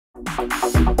I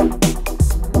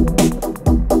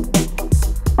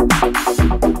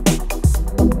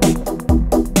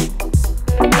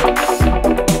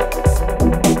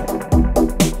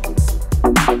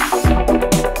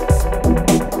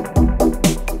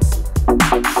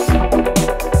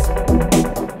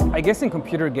guess in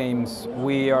computer games,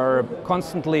 we are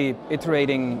constantly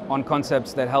iterating on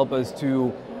concepts that help us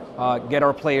to get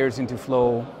our players into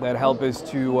flow, that help us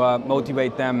to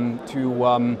motivate them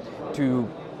to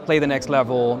play the next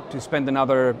level, to spend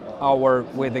another hour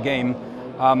with the game.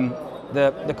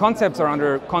 The concepts are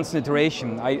under constant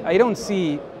iteration. I don't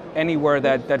see anywhere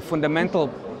that fundamental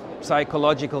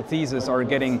psychological theses are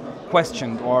getting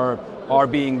questioned or are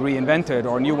being reinvented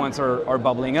or new ones are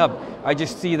bubbling up. I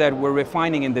just see that we're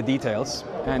refining in the details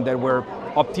and that we're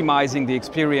optimizing the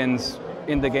experience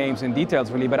in the games in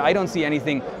details really, but I don't see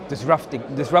anything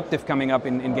disruptive coming up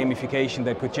in gamification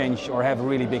that could change or have a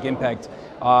really big impact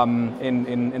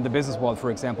in the business world,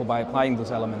 for example, by applying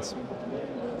those elements.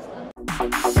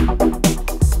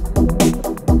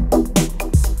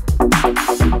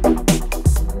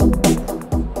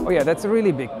 Oh yeah, that's a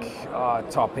really big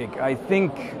topic. I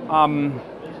think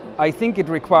it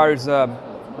requires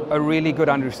a really good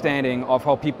understanding of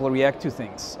how people react to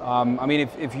things. I mean,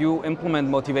 if you implement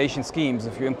motivation schemes,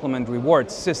 if you implement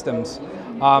reward systems,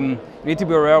 you need to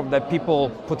be aware of that people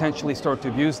potentially start to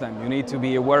abuse them. You need to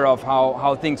be aware of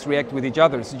how things react with each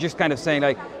other. So just kind of saying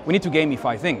like, we need to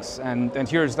gamify things, and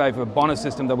here's like a bonus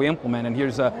system that we implement, and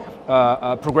here's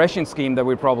a progression scheme that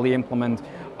we probably implement,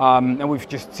 and we've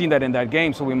just seen that in that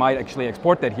game, so we might actually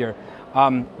export that here.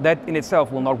 That in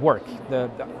itself will not work.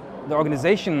 The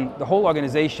organization, the whole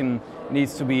organization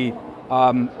needs to be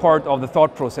part of the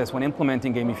thought process when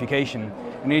implementing gamification.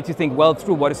 You need to think well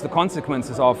through what is the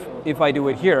consequences of if I do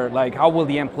it here, like how will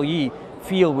the employee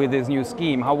feel with this new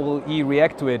scheme, how will he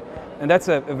react to it, and that's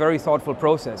a very thoughtful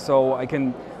process. So I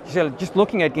can, just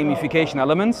looking at gamification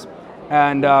elements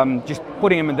and just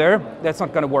putting them in there, that's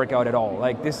not going to work out at all.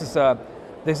 Like this is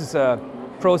a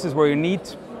process where you need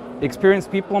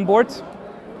experienced people on board.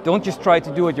 Don't just try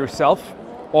to do it yourself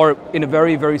or in a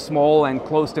very, very small and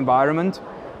closed environment.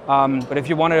 But if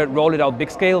you want to roll it out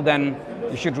big scale, then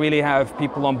you should really have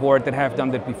people on board that have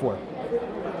done that before.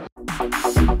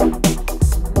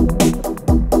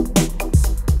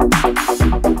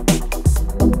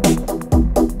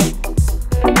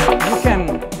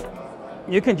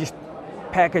 You can just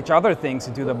package other things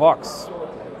into the box.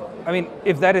 I mean,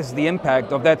 if that is the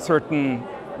impact of that certain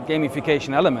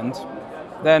gamification element,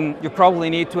 then you probably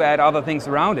need to add other things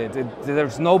around it.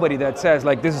 There's nobody that says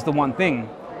like this is the one thing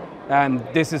and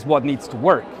this is what needs to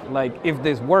work. Like if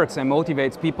this works and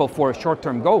motivates people for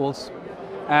short-term goals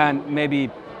and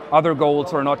maybe other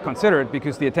goals are not considered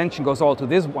because the attention goes all to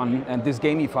this one and this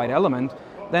gamified element,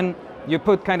 then you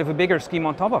put kind of a bigger scheme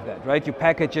on top of that, right? You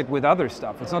package it with other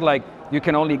stuff. It's not like you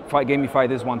can only gamify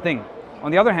this one thing.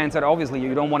 On the other hand, obviously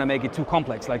you don't want to make it too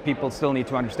complex, like people still need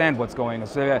to understand what's going on.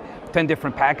 So 10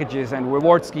 different packages and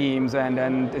reward schemes and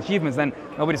achievements, then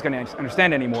nobody's going to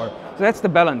understand anymore. So that's the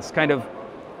balance, kind of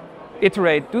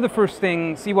iterate, do the first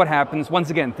thing, see what happens. Once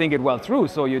again, think it well through,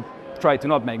 so you try to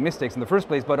not make mistakes in the first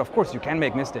place, but of course you can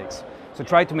make mistakes. So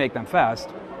try to make them fast,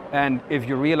 and if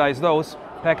you realize those,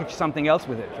 package something else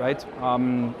with it, right?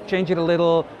 Change it a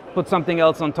little, put something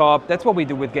else on top. That's what we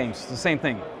do with games, it's the same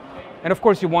thing. And of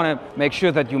course you want to make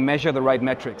sure that you measure the right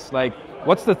metrics, like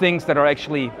what's the things that are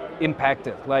actually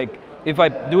impacted? Like if I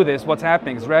do this, what's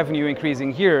happening? Is revenue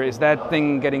increasing here? Is that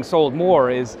thing getting sold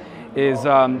more? Is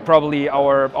probably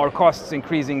our costs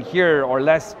increasing here or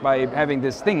less by having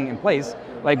this thing in place?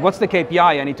 Like what's the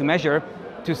KPI I need to measure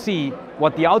to see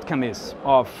what the outcome is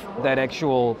of that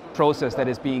actual process that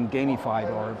is being gamified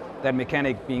or that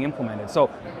mechanic being implemented? So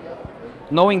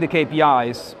knowing the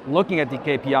KPIs, looking at the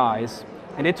KPIs,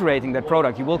 and iterating that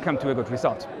product, you will come to a good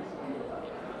result.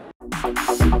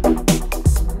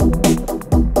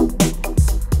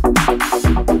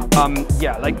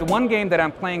 Yeah, like the one game that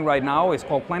I'm playing right now is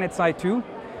called PlanetSide 2.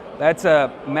 That's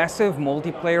a massive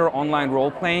multiplayer online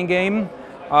role-playing game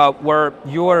where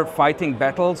you're fighting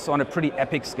battles on a pretty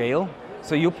epic scale.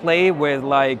 So you play with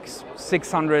like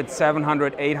 600,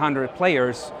 700, 800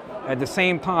 players at the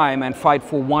same time and fight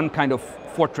for one kind of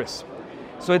fortress.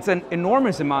 So it's an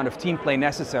enormous amount of team play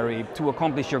necessary to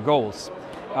accomplish your goals.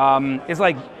 It's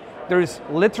like there's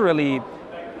literally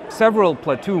several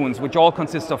platoons, which all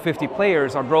consist of 50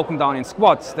 players, are broken down in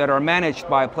squads that are managed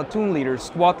by platoon leaders,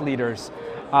 squad leaders.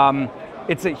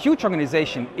 It's a huge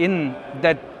organization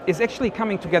that is actually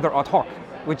coming together ad hoc,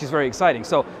 which is very exciting.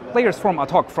 So players form ad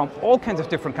hoc from all kinds of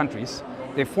different countries.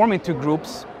 They form into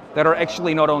groups that are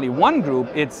actually not only one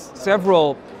group, it's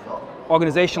several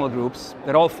organizational groups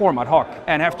that all form ad hoc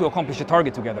and have to accomplish a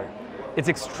target together. It's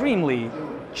extremely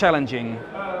challenging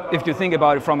if you think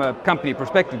about it from a company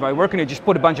perspective. Right? Where can you just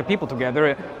put a bunch of people together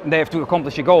and they have to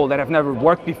accomplish a goal that have never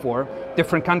worked before,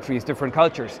 different countries, different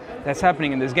cultures. That's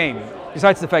happening in this game.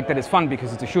 Besides the fact that it's fun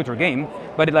because it's a shooter game,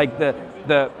 but like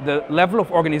the level of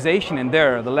organization in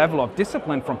there, the level of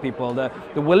discipline from people,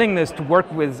 the willingness to work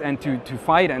with and to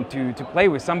fight and to play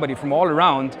with somebody from all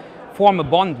around, form a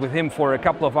bond with him for a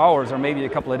couple of hours or maybe a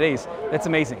couple of days. That's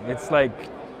amazing. It's like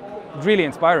really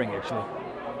inspiring, actually.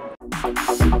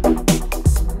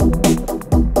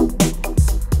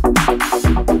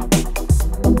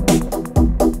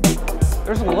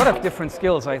 There's a lot of different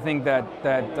skills, I think,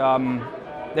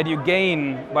 that you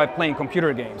gain by playing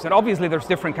computer games. And obviously there's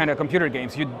different kind of computer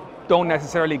games. You don't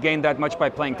necessarily gain that much by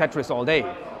playing Tetris all day.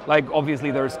 Like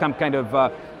obviously there's some kind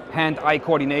of hand-eye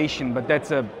coordination, but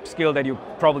that's a skill that you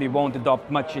probably won't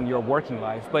adopt much in your working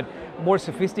life. But more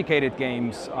sophisticated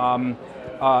games,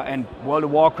 and World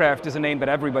of Warcraft is a name that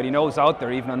everybody knows out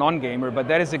there, even a non-gamer, but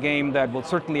that is a game that will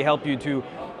certainly help you to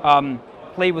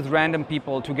play with random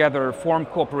people together, form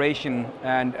cooperation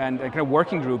and kind of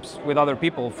working groups with other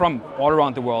people from all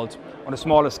around the world on a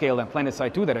smaller scale than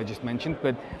PlanetSide 2 that I just mentioned,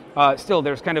 but still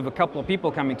there's kind of a couple of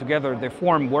people coming together, they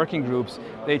form working groups,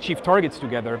 they achieve targets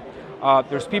together.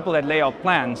 There's people that lay out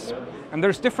plans, and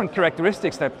there's different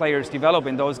characteristics that players develop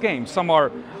in those games. Some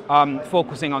are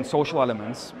focusing on social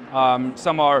elements,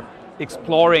 some are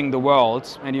exploring the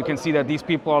world, and you can see that these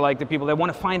people are like the people that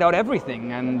want to find out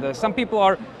everything, and some people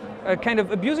are kind of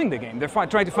abusing the game. They're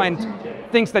trying to find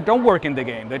things that don't work in the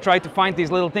game. They try to find these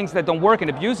little things that don't work and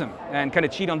abuse them and kind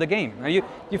of cheat on the game. Now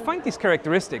you find these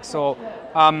characteristics, so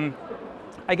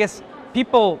I guess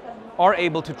people are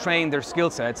able to train their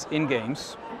skill sets in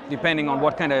games depending on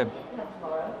what kind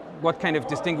of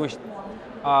distinguished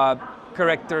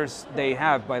characters they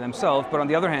have by themselves. But on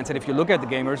the other hand, if you look at the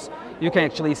gamers, you can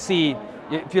actually see,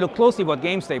 if you look closely what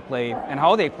games they play and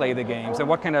how they play the games and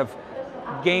what kind of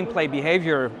gameplay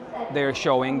behavior they're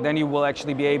showing, then you will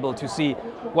actually be able to see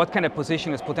what kind of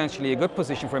position is potentially a good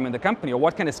position for him in the company, or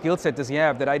what kind of skill set does he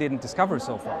have that I didn't discover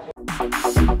so far.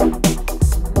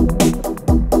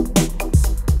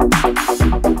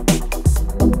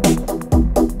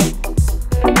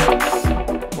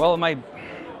 Well,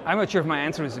 I'm not sure if my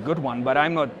answer is a good one, but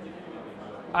I'm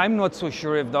not so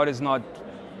sure if that is not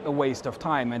a waste of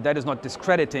time, and that is not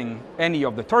discrediting any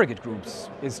of the target groups.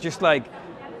 It's just like,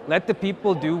 let the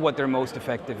people do what they're most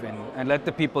effective in, and let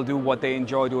the people do what they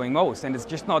enjoy doing most. And it's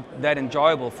just not that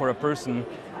enjoyable for a person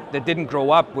that didn't grow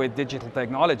up with digital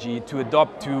technology to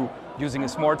adopt to using a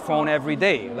smartphone every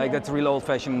day. Like, that's a real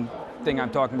old-fashioned thing I'm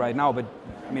talking right now, but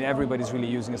I mean, everybody's really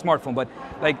using a smartphone. But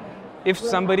like, if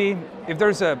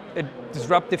there's a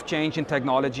disruptive change in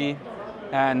technology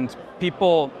and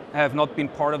people have not been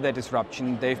part of that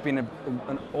disruption, they've been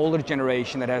an older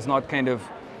generation that has not kind of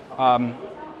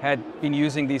had been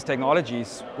using these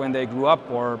technologies when they grew up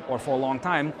or for a long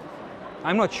time,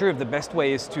 I'm not sure if the best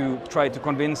way is to try to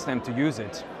convince them to use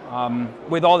it,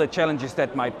 with all the challenges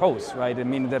that might pose, right? I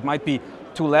mean, that might be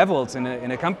two levels in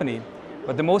a company,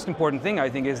 but the most important thing, I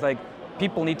think, is like,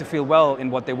 people need to feel well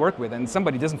in what they work with, and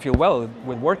somebody doesn't feel well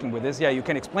with working with this, yeah, you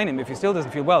can explain him. If he still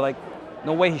doesn't feel well, like,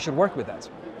 no way he should work with that,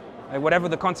 whatever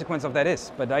the consequence of that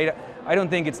is. But I don't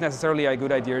think it's necessarily a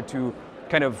good idea to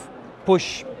kind of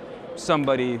push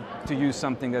somebody to use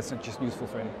something that's not just useful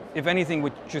for him. If anything,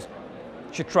 we just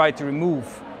should try to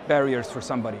remove barriers for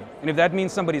somebody. And if that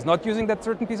means somebody's not using that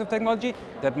certain piece of technology,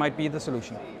 that might be the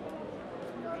solution.